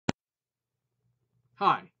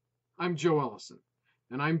Hi, I'm Joe Ellison,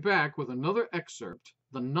 and I'm back with another excerpt,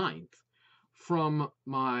 the ninth, from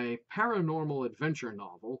my paranormal adventure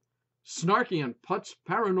novel, Snarkey and Putts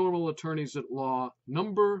Paranormal Attorneys at Law,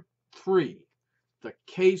 number 3, The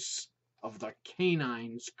Case of the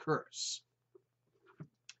Canine's Curse.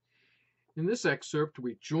 In this excerpt,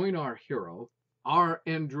 we join our hero, R.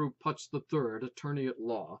 Andrew Putts III, attorney at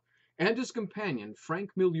law, and his companion, Frank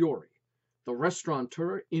Migliore, the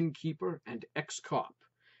restaurateur, innkeeper, and ex-cop,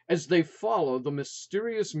 as they follow the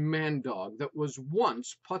mysterious man-dog that was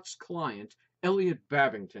once Putts' client, Elliot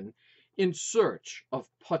Babington, in search of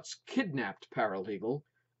Putts' kidnapped paralegal,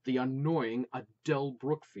 the annoying Adele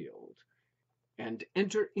Brookfield, and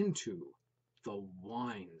enter into the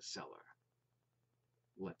wine cellar.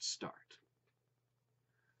 Let's start.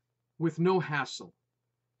 With no hassle,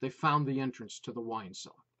 they found the entrance to the wine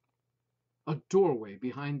cellar. A doorway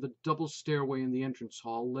behind the double stairway in the entrance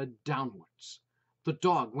hall led downwards. The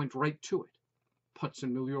dog went right to it. Putts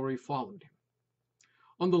and Migliore followed him.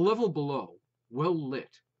 On the level below, well lit,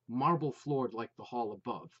 marble floored like the hall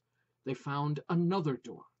above, they found another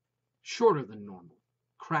door, shorter than normal,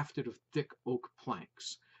 crafted of thick oak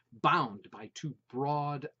planks, bound by two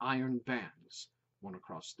broad iron bands, one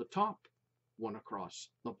across the top, one across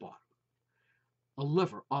the bottom. A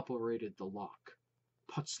lever operated the lock.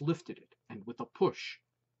 Putts lifted it, and with a push,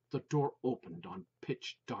 the door opened on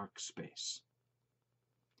pitch-dark space.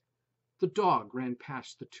 The dog ran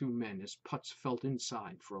past the two men as Putts felt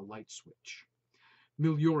inside for a light switch.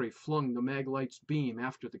 Migliore flung the maglight's beam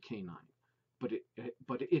after the canine, but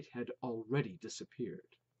it had already disappeared.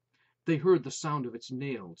 They heard the sound of its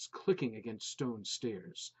nails clicking against stone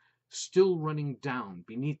stairs, still running down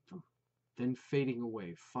beneath them, then fading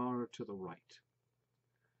away far to the right.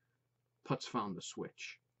 Putts found the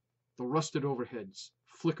switch. The rusted overheads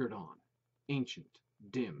flickered on, ancient,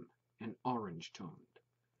 dim, and orange-toned,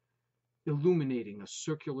 illuminating a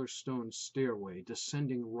circular stone stairway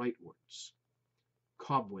descending rightwards.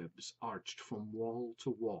 Cobwebs arched from wall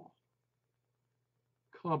to wall.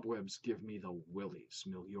 "Cobwebs give me the willies,"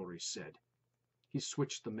 Migliore said. He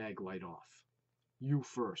switched the mag-light off. "You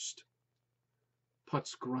first."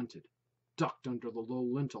 Putts grunted, ducked under the low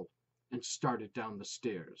lintel, and started down the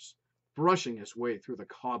stairs, brushing his way through the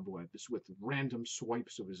cobwebs with random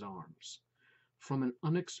swipes of his arms. From an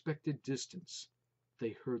unexpected distance, they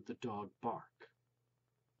heard the dog bark.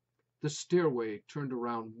 The stairway turned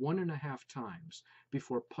around 1.5 times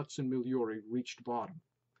before Putts and Migliore reached bottom.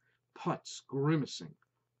 Putts, grimacing,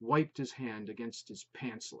 wiped his hand against his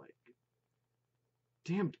pants leg.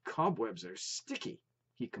 "Damned cobwebs are sticky,"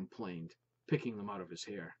 he complained, picking them out of his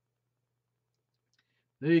hair.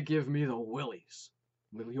 "They give me the willies,"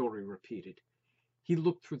 Migliore repeated. He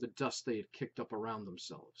looked through the dust they had kicked up around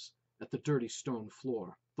themselves, at the dirty stone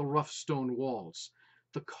floor, the rough stone walls,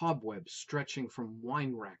 the cobwebs stretching from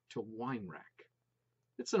wine rack to wine rack.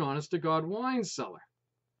 "It's an honest-to-God wine cellar."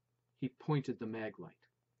 He pointed the mag-light.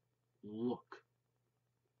 "Look."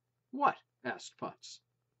 "What?" asked Putts.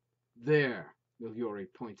 "There,"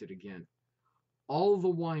 Migliore pointed again. "All the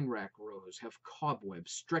wine rack rows have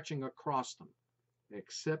cobwebs stretching across them,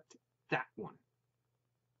 except that one."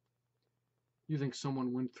 "You think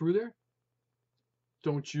someone went through there?"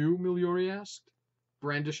 "Don't you?" Migliore asked,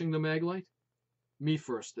 brandishing the mag-light. "Me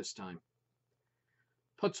first this time."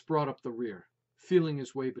 Putts brought up the rear, feeling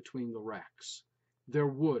his way between the racks. Their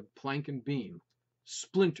wood, plank and beam,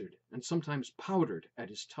 splintered and sometimes powdered at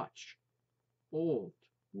his touch. Old,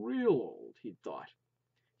 real old, he thought.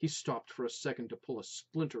 He stopped for a second to pull a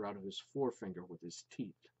splinter out of his forefinger with his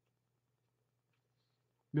teeth.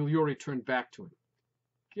 Migliore turned back to him.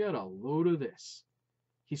 "Get a load of this."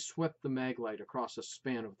 He swept the mag-light across a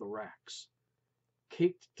span of the racks.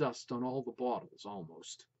 Caked dust on all the bottles,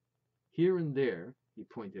 almost. Here and there, he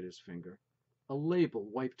pointed his finger, a label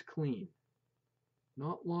wiped clean.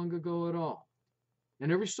 Not long ago at all.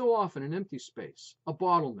 And every so often an empty space, a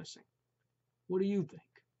bottle missing. What do you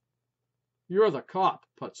think? "You're the cop,"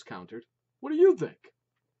 Putts countered. "What do you think?"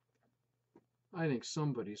 "I think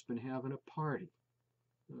somebody's been having a party."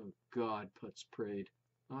 "Oh, God," Putts prayed.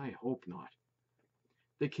 "I hope not."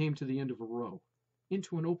 They came to the end of a row,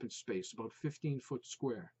 into an open space about 15 foot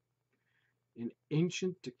square. An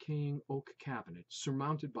ancient, decaying oak cabinet,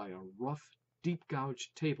 surmounted by a rough,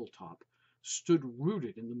 deep-gouged tabletop, stood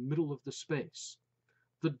rooted in the middle of the space.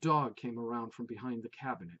 The dog came around from behind the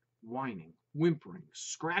cabinet, whining, whimpering,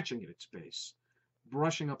 scratching at its base,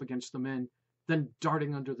 brushing up against the men, then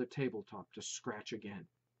darting under the tabletop to scratch again.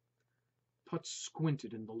 Putts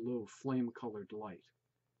squinted in the low, flame-colored light.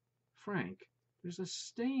 "Frank, there's a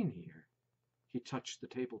stain here." He touched the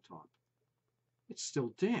tabletop. "It's still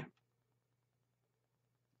damp."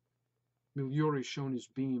 Migliore shone his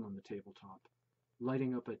beam on the tabletop,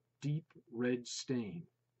 lighting up a deep red stain.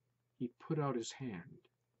 He put out his hand.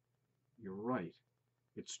 You're right.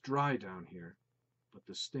 It's dry down here, but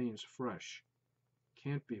the stain's fresh.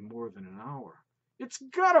 Can't be more than an hour. It's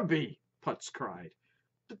gotta be, Putz cried.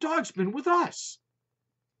 The dog's been with us.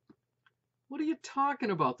 What are you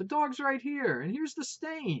talking about? The dog's right here, and here's the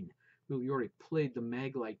stain. Migliore played the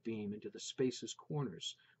maglite beam into the space's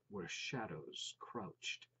corners where shadows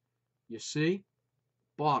crouched. You see?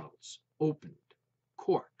 Bottles, opened,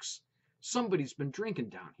 corks. Somebody's been drinking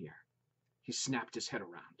down here. He snapped his head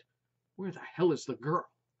around. Where the hell is the girl?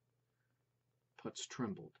 Putz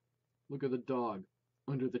trembled. Look at the dog,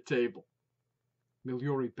 under the table.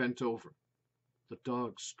 Migliore bent over. The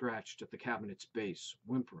dog scratched at the cabinet's base,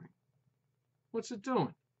 whimpering. What's it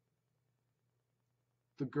doing?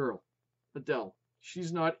 The girl, Adele.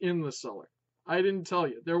 She's not in the cellar. I didn't tell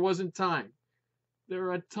you. There wasn't time.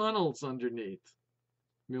 There are tunnels underneath.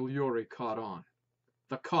 Migliore caught on.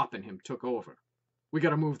 The cop in him took over. We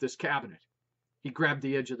gotta move this cabinet. He grabbed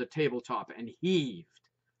the edge of the tabletop and heaved.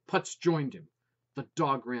 Putz joined him. The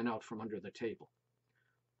dog ran out from under the table.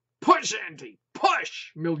 Push, Andy!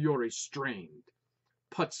 Push! Migliore strained.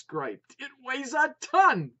 Putz griped. It weighs a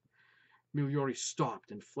ton! Migliore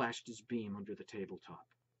stopped and flashed his beam under the tabletop.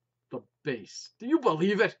 The base. Do you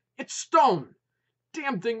believe it? It's stone!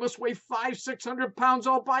 Damn thing must weigh 500-600 pounds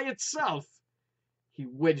all by itself. He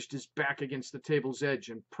wedged his back against the table's edge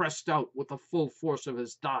and pressed out with the full force of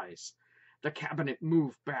his thighs. The cabinet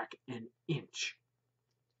moved back an inch.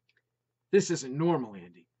 This isn't normal,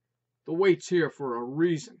 Andy. The weight's here for a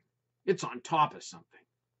reason. It's on top of something.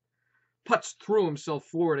 Putz threw himself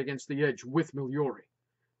forward against the edge with Migliore.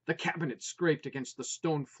 The cabinet scraped against the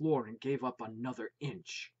stone floor and gave up another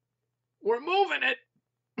inch. We're moving it!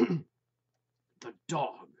 The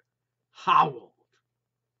dog howled.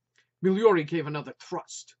 Migliore gave another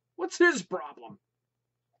thrust. What's his problem?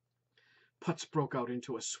 Putz broke out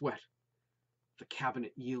into a sweat. The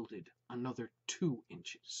cabinet yielded another 2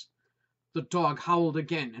 inches. The dog howled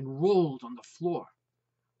again and rolled on the floor.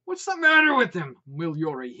 What's the matter with him?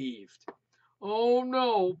 Migliore heaved. Oh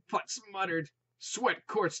no, Putz muttered. Sweat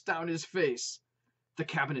coursed down his face. The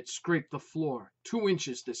cabinet scraped the floor, 2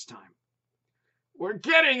 inches this time. We're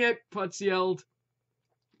getting it, Putz yelled.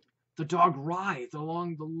 The dog writhed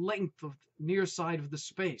along the length of the near side of the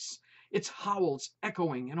space, its howls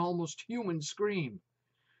echoing an almost human scream.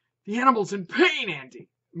 The animal's in pain, Andy,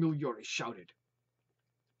 Migliore shouted.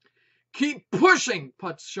 Keep pushing,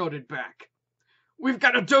 Putz shouted back. We've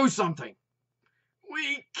got to do something.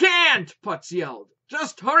 We can't, Putz yelled.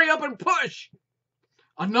 Just hurry up and push.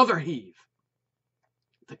 Another heave.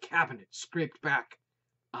 The cabinet scraped back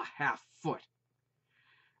a half foot.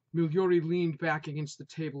 Migliore leaned back against the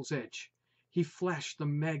table's edge. He flashed the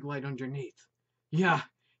maglite underneath. Yeah,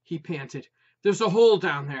 he panted. There's a hole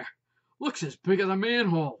down there. Looks as big as a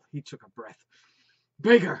manhole. He took a breath.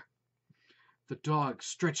 Bigger. The dog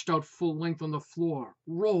stretched out full length on the floor,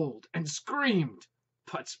 rolled, and screamed.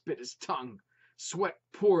 Putz bit his tongue. Sweat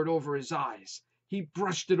poured over his eyes. He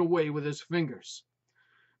brushed it away with his fingers.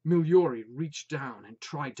 Migliore reached down and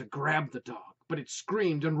tried to grab the dog, but it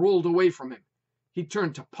screamed and rolled away from him. He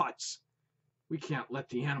turned to Putz. We can't let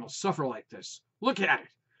the animal suffer like this. Look at it.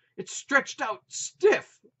 It's stretched out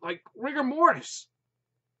stiff, like rigor mortis.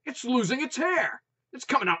 It's losing its hair. It's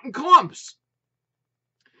coming out in clumps.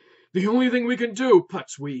 The only thing we can do,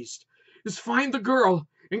 Putz wheezed, is find the girl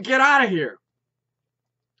and get out of here.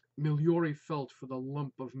 Migliore felt for the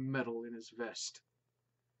lump of metal in his vest.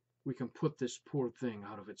 We can put this poor thing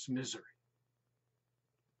out of its misery.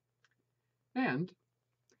 And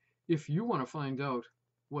if you want to find out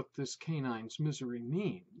what this canine's misery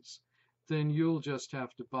means, then you'll just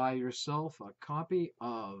have to buy yourself a copy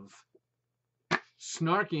of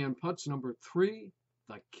Snarkey and Putts #3,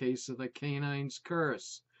 The Case of the Canine's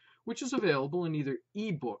Curse, which is available in either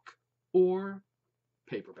ebook or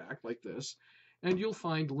paperback like this, and you'll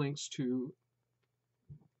find links to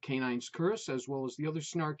Canine's Curse as well as the other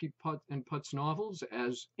Snarkey and Putts novels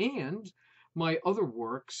and my other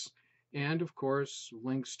works, and of course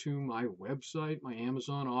links to my website, my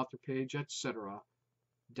Amazon author page, etc.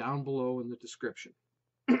 down below in the description.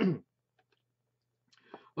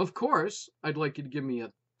 Of course, I'd like you to give me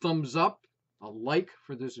a thumbs up, a like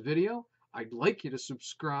for this video. I'd like you to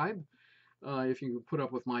subscribe if you put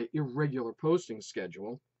up with my irregular posting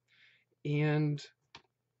schedule. And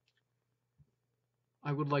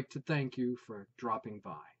I would like to thank you for dropping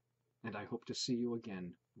by. And I hope to see you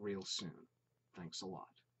again real soon. Thanks a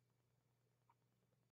lot.